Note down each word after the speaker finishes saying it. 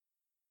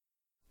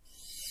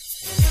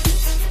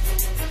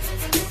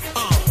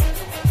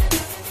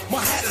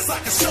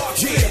a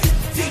shark's fin.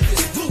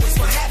 Deepest blue is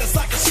my hat is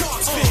like a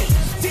shark's fin.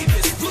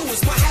 Deepest blue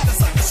is my hat is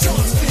like a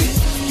shark's fin.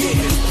 Yeah,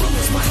 blue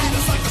is my hat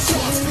is like a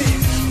shark's fin.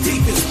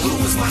 Deepest blue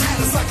is my hat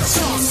is like a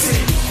shark's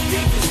fin.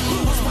 Deepest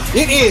blue is my hat.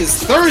 It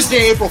is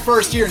Thursday, April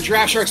 1st here in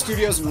Draft Shark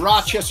Studios in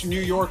Rochester,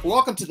 New York.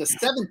 Welcome to the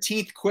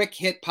 17th Quick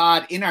Hit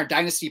Pod in our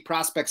Dynasty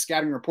Prospect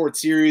Scouting Report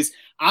series.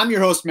 I'm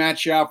your host, Matt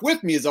Schauf.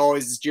 With me, as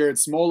always, is Jared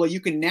Smola.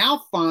 You can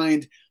now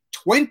find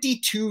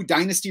 22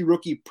 Dynasty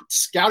Rookie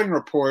Scouting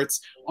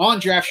Reports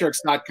on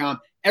DraftSharks.com.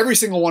 Every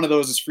single one of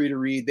those is free to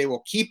read. They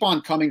will keep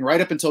on coming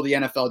right up until the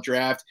NFL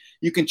Draft.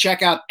 You can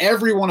check out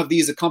every one of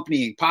these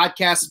accompanying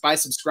podcasts by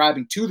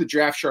subscribing to the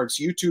Draft Sharks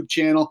YouTube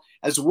channel,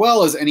 as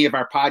well as any of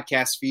our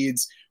podcast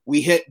feeds.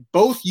 We hit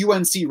both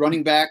UNC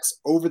running backs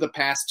over the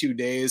past 2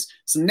 days.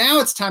 So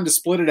now it's time to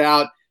split it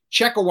out.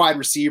 Check a wide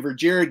receiver.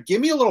 Jared, give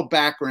me a little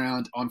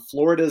background on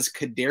Florida's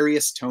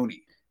Kadarius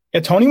Toney. Yeah,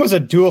 Toney was a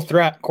dual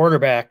threat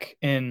quarterback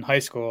in high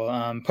school.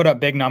 Put up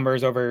big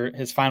numbers over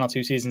his final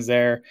 2 seasons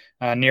there.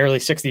 Nearly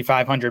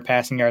 6,500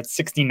 passing yards,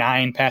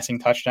 69 passing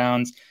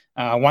touchdowns,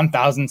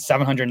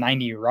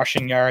 1,790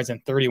 rushing yards,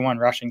 and 31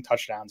 rushing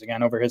touchdowns,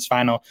 again, over his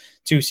final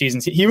 2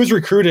 seasons. He was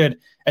recruited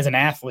as an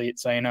athlete,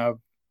 so,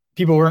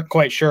 people weren't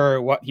quite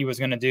sure what he was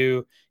going to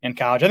do in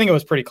college. I think it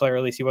was pretty clear,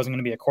 at least, he wasn't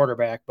going to be a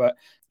quarterback, but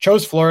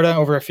chose Florida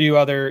over a few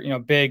other,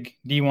 big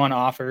D1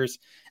 offers.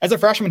 As a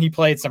freshman, he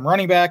played some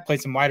running back, played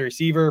some wide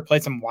receiver,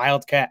 played some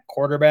wildcat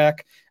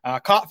quarterback,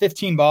 caught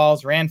 15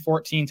 balls, ran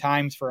 14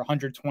 times for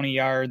 120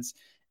 yards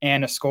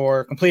and a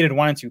score, completed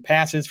 1 and 2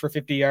 passes for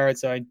 50 yards.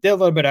 So he did a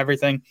little bit of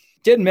everything.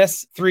 Did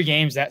miss 3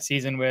 games that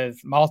season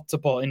with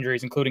multiple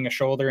injuries, including a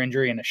shoulder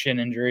injury and a shin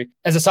injury.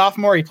 As a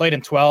sophomore, he played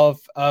in 12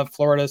 of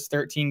Florida's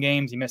 13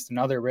 games. He missed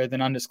another with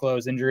an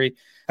undisclosed injury.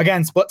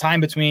 Again, split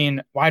time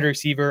between wide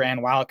receiver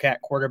and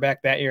wildcat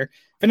quarterback that year.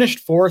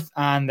 Finished 4th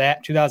on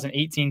that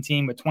 2018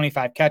 team with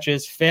 25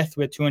 catches, 5th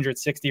with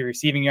 260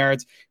 receiving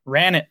yards,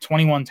 ran it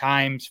 21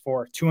 times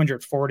for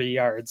 240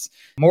 yards.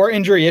 More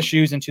injury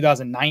issues in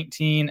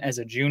 2019 as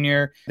a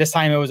junior. This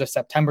time it was a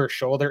September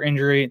shoulder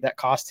injury that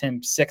cost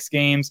him 6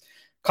 games.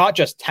 Caught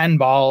just 10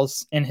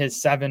 balls in his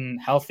 7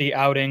 healthy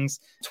outings,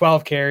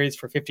 12 carries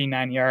for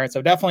 59 yards.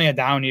 So definitely a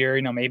down year.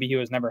 Maybe he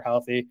was never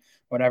healthy,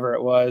 whatever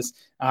it was.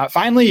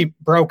 Finally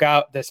broke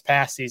out this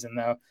past season,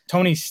 though.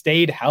 Toney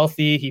stayed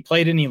healthy. He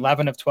played in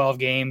 11 of 12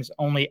 games,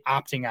 only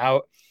opting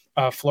out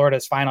of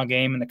Florida's final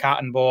game in the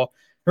Cotton Bowl.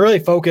 Really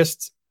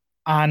focused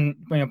on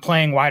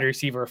playing wide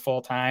receiver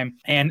full time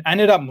and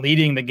ended up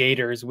leading the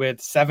Gators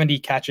with 70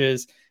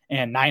 catches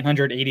and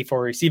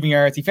 984 receiving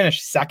yards. He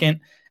finished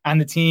 2nd on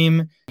the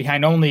team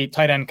behind only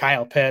tight end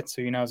Kyle Pitts,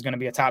 who, is going to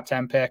be a top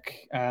 10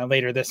 pick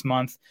later this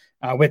month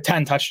with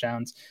 10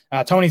 touchdowns.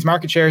 Toney's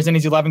market share is in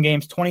his 11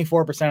 games,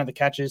 24% of the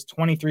catches,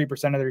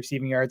 23% of the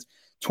receiving yards,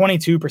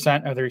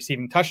 22% of the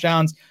receiving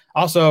touchdowns.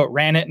 Also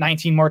ran it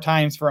 19 more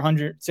times for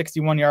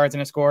 161 yards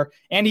and a score.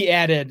 And he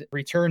added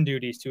return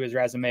duties to his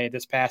resume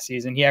this past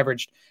season. He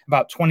averaged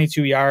about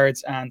 22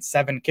 yards on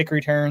 7 kick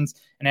returns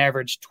and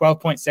averaged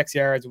 12.6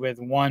 yards with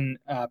 1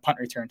 punt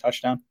return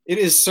touchdown. It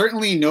is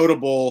certainly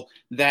notable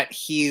that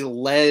he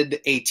led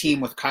a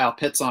team with Kyle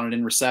Pitts on it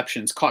in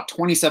receptions, caught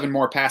 27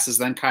 more passes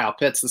than Kyle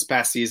Pitts this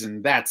past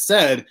season. That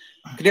said,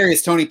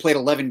 Kadarius Toney played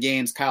 11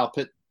 games. Kyle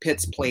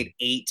Pitts played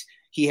 8.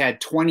 He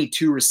had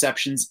 22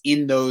 receptions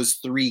in those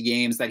 3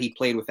 games that he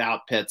played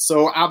without Pitts.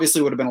 So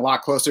obviously would have been a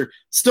lot closer.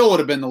 Still would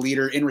have been the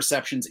leader in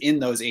receptions in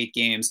those 8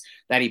 games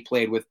that he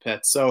played with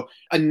Pitts. So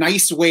a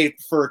nice way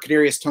for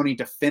Kadarius Toney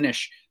to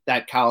finish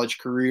that college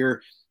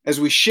career. As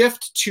we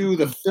shift to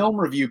the film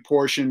review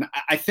portion,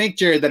 I think,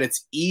 Jared, that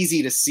it's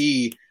easy to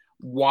see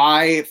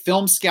why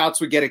film scouts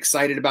would get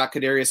excited about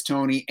Kadarius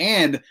Toney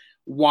and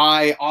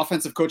why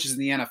offensive coaches in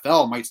the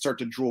NFL might start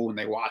to drool when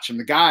they watch him.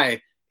 The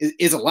guy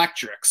is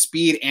electric,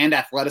 speed and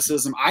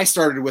athleticism. I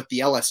started with the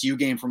LSU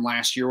game from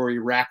last year where he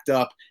racked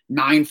up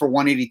 9 for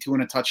 182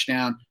 and a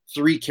touchdown,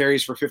 3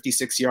 carries for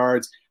 56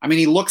 yards. I mean,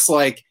 he looks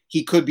like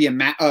he could be a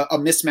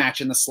mismatch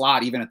in the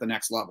slot even at the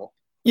next level.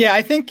 Yeah,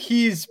 I think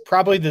he's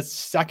probably the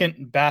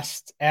 2nd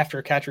best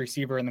after catch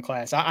receiver in the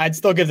class. I'd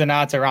still give the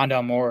nod to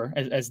Rondale Moore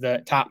as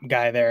the top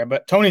guy there,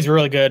 but Toney's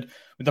really good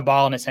with the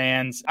ball in his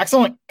hands.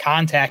 Excellent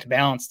contact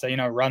balance to,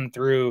 run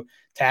through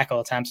tackle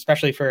attempts,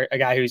 especially for a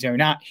guy who's,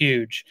 not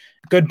huge.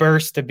 Good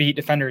burst to beat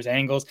defenders'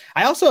 angles.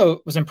 I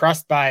also was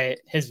impressed by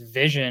his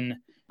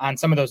vision on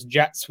some of those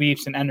jet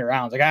sweeps and end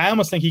arounds. Like, I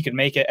almost think he could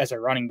make it as a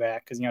running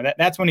back because,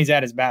 that's when he's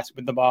at his best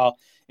with the ball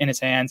in his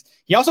hands.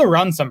 He also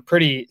runs some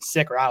pretty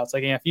sick routes.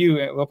 Like,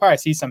 we'll probably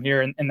see some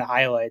here in the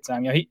highlights.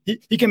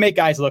 He can make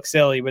guys look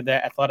silly with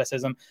that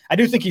athleticism. I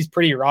do think he's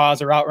pretty raw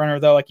as a route runner,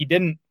 though. Like, he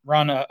didn't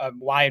run a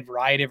wide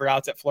variety of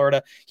routes at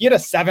Florida. He had a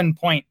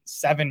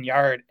 7.7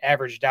 yard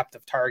average depth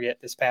of target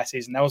this past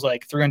season. That was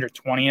like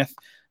 320th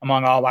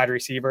among all wide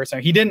receivers. So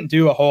he didn't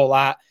do a whole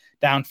lot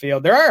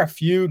downfield. There are a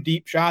few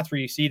deep shots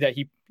where you see that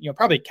he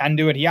probably can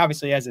do it. He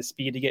obviously has the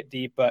speed to get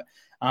deep, but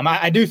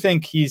I do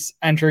think he's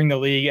entering the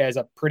league as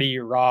a pretty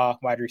raw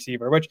wide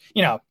receiver, which,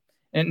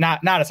 And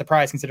not a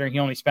surprise considering he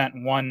only spent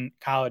one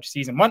college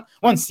season,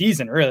 one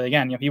season really.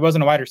 Again, he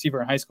wasn't a wide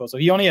receiver in high school, so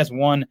he only has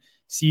one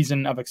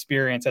season of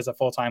experience as a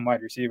full-time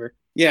wide receiver.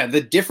 Yeah,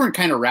 the different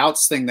kind of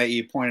routes thing that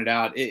you pointed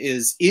out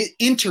is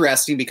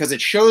interesting because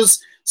it shows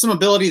some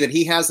ability that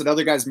he has that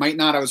other guys might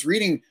not. I was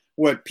reading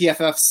what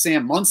PFF's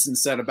Sam Munson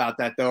said about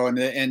that though,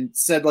 and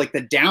said like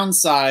the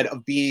downside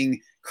of being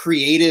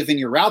creative in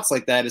your routes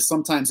like that is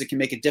sometimes it can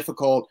make it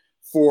difficult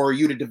for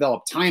you to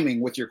develop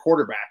timing with your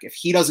quarterback. If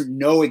he doesn't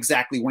know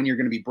exactly when you're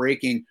going to be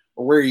breaking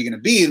or where you're going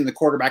to be, then the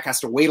quarterback has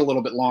to wait a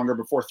little bit longer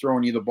before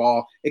throwing you the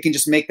ball. It can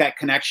just make that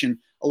connection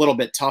a little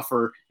bit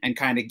tougher and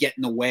kind of get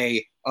in the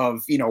way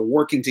of,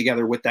 working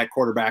together with that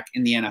quarterback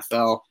in the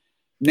NFL.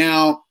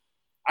 Now,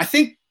 I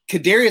think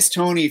Kadarius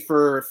Toney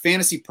for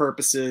fantasy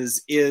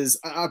purposes is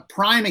a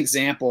prime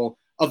example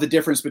of the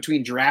difference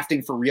between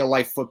drafting for real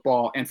life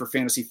football and for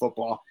fantasy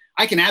football.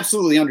 I can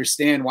absolutely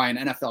understand why an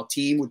NFL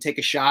team would take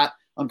a shot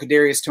on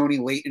Kadarius Toney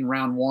late in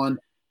round one.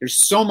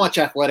 There's so much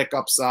athletic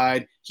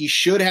upside. He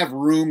should have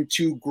room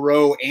to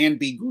grow and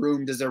be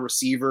groomed as a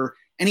receiver.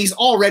 And he's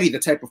already the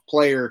type of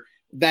player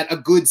that a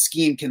good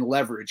scheme can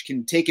leverage,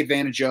 can take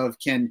advantage of,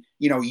 can,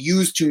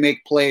 use to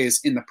make plays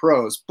in the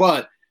pros.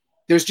 But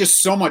there's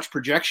just so much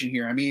projection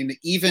here. I mean,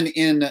 even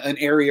in an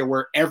area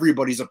where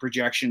everybody's a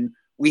projection,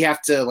 we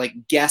have to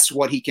guess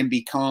what he can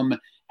become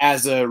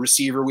as a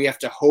receiver. We have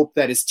to hope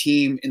that his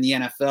team in the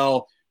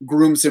NFL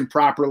grooms him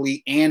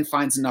properly and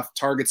finds enough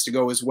targets to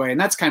go his way.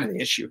 And that's kind of the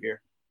issue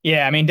here.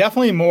 Yeah, I mean,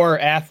 definitely more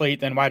athlete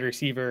than wide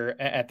receiver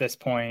at this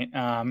point.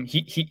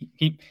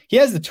 He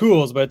has the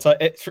tools, but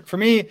it's for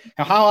me,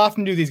 how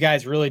often do these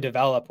guys really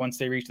develop once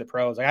they reach the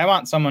pros? I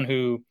want someone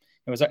who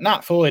was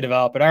not fully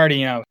developed, but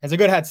already, has a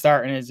good head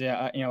start and is,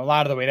 a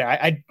lot of the way there.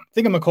 I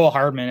think of Mecole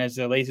Hardman as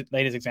the latest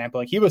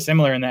example. He was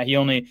similar in that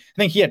I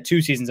think he had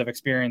 2 seasons of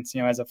experience,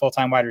 as a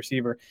full-time wide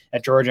receiver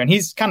at Georgia, and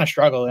he's kind of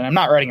struggled, and I'm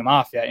not writing him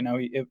off yet.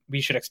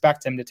 We should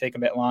expect him to take a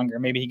bit longer.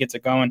 Maybe he gets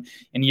it going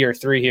in year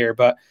 3 here,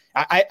 but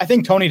I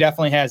think Toney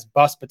definitely has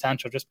bust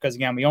potential just because,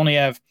 again, we only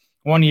have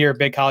 1 year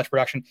big college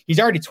production. He's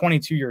already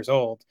 22 years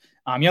old.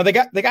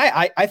 The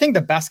guy, I think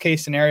the best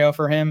case scenario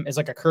for him is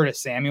like a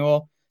Curtis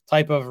Samuel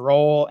type of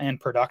role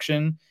and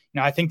production.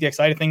 I think the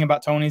exciting thing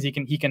about Toney is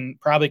he can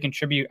probably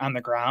contribute on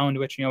the ground,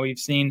 which, we've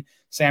seen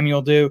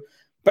Samuel do.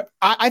 But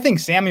I think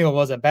Samuel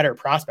was a better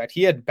prospect.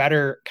 He had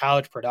better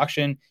college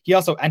production. He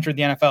also entered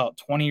the NFL at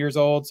 20 years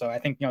old. So I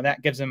think,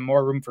 that gives him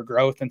more room for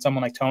growth than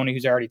someone like Toney,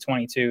 who's already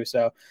 22.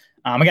 So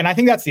again, I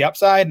think that's the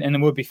upside and it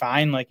would be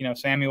fine.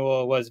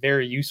 Samuel was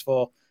very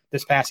useful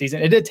this past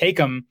season. It did take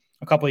him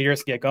a couple of years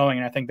to get going.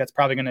 And I think that's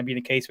probably going to be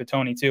the case with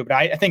Toney too. But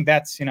I think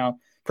that's,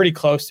 pretty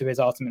close to his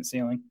ultimate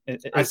ceiling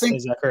is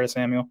Curtis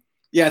Samuel.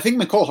 Yeah, I think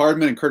Mecole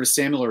Hardman and Curtis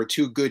Samuel are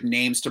 2 good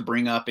names to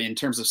bring up in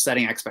terms of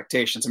setting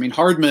expectations. I mean,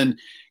 Hardman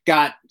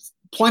got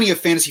plenty of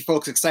fantasy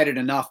folks excited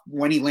enough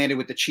when he landed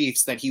with the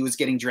Chiefs that he was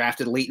getting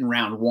drafted late in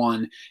round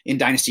 1 in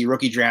dynasty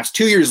rookie drafts.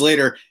 2 years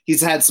later,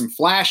 he's had some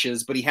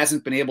flashes, but he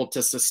hasn't been able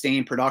to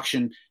sustain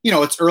production.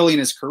 It's early in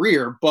his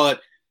career,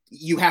 but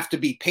you have to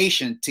be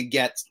patient to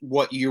get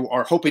what you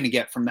are hoping to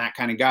get from that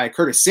kind of guy.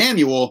 Curtis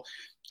Samuel,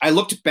 I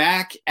looked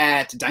back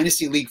at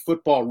Dynasty League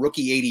Football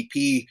rookie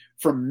ADP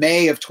from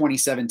May of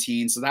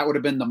 2017. So that would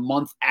have been the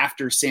month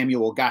after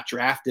Samuel got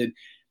drafted.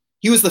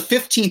 He was the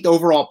 15th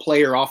overall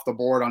player off the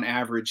board on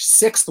average,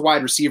 6th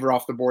wide receiver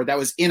off the board. That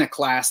was in a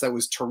class that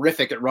was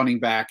terrific at running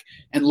back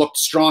and looked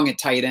strong at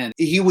tight end.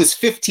 He was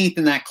 15th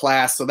in that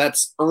class. So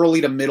that's early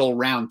to middle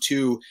round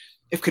 2.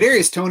 If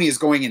Kadarius Toney is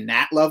going in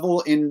that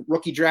level in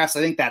rookie drafts,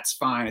 I think that's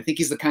fine. I think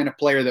he's the kind of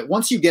player that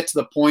once you get to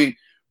the point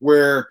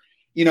where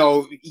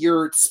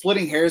you're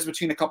splitting hairs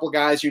between a couple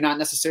guys, you're not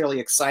necessarily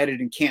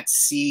excited and can't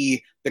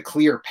see the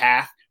clear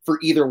path for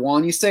either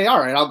one. You say, all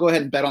right, I'll go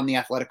ahead and bet on the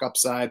athletic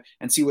upside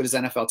and see what his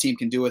NFL team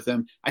can do with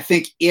him. I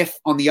think if,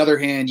 on the other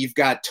hand, you've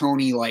got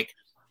Toney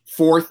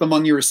 4th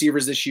among your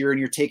receivers this year and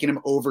you're taking him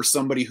over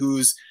somebody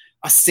who's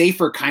a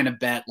safer kind of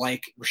bet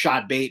like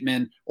Rashad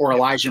Bateman or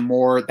Elijah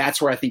Moore,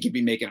 that's where I think you'd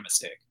be making a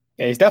mistake.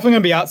 Yeah, he's definitely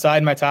going to be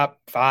outside my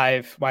top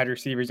 5 wide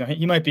receivers.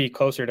 He might be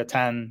closer to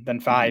 10 than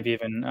 5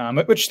 even,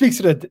 which speaks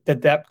to the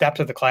depth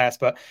of the class.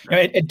 But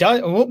it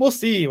does. We'll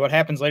see what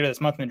happens later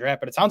this month in the draft.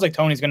 But it sounds like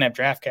Toney's going to have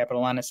draft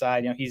capital on his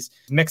side. He's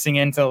mixing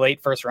into the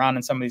late first round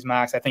in some of these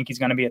mocks. I think he's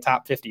going to be a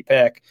top 50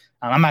 pick.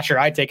 I'm not sure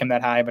I'd take him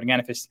that high, but again,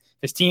 if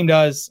his team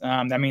does,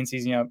 that means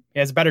he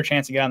has a better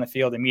chance to get on the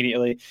field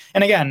immediately.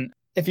 And again,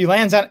 if he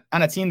lands on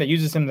a team that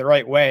uses him the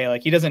right way,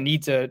 he doesn't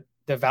need to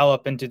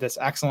develop into this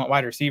excellent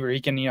wide receiver. He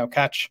can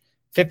catch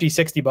 50,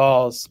 60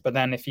 balls, but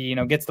then if he,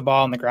 gets the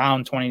ball on the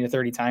ground 20 to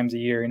 30 times a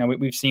year,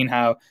 we've seen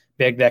how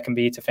big that can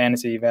be to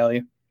fantasy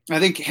value. I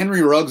think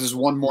Henry Ruggs is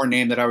one more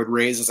name that I would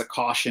raise as a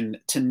caution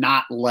to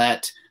not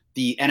let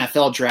the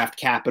NFL draft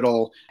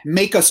capital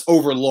make us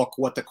overlook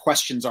what the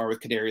questions are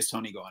with Kadarius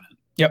Toney going in.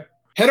 Yep.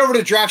 Head over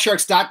to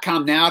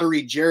DraftSharks.com now to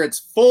read Jared's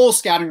full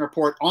scouting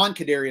report on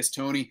Kadarius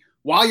Toney.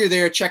 While you're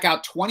there, check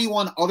out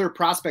 21 other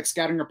prospect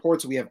scouting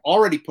reports we have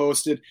already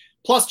posted,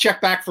 plus check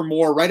back for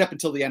more right up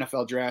until the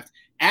NFL draft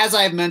As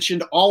I have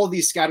mentioned, all of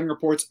these scouting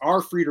reports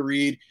are free to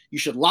read. You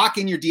should lock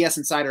in your DS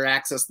Insider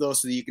access, though,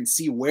 so that you can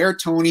see where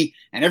Tony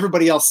and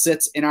everybody else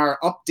sits in our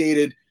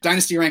updated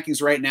Dynasty rankings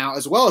right now,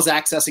 as well as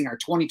accessing our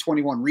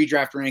 2021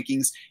 redraft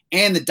rankings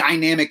and the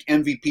dynamic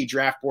MVP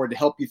draft board to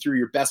help you through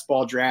your best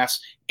ball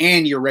drafts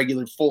and your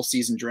regular full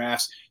season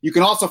drafts. You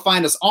can also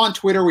find us on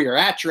Twitter. We are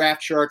at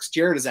Draft Sharks.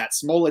 Jared is at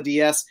Smola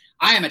DS.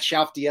 I am at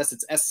Schauf DS.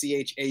 It's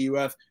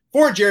SCHAUF.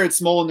 For Jared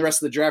Smola and the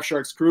rest of the Draft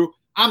Sharks crew,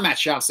 I'm Matt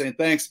Schauf saying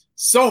thanks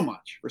so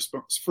much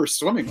for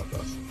swimming with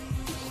us.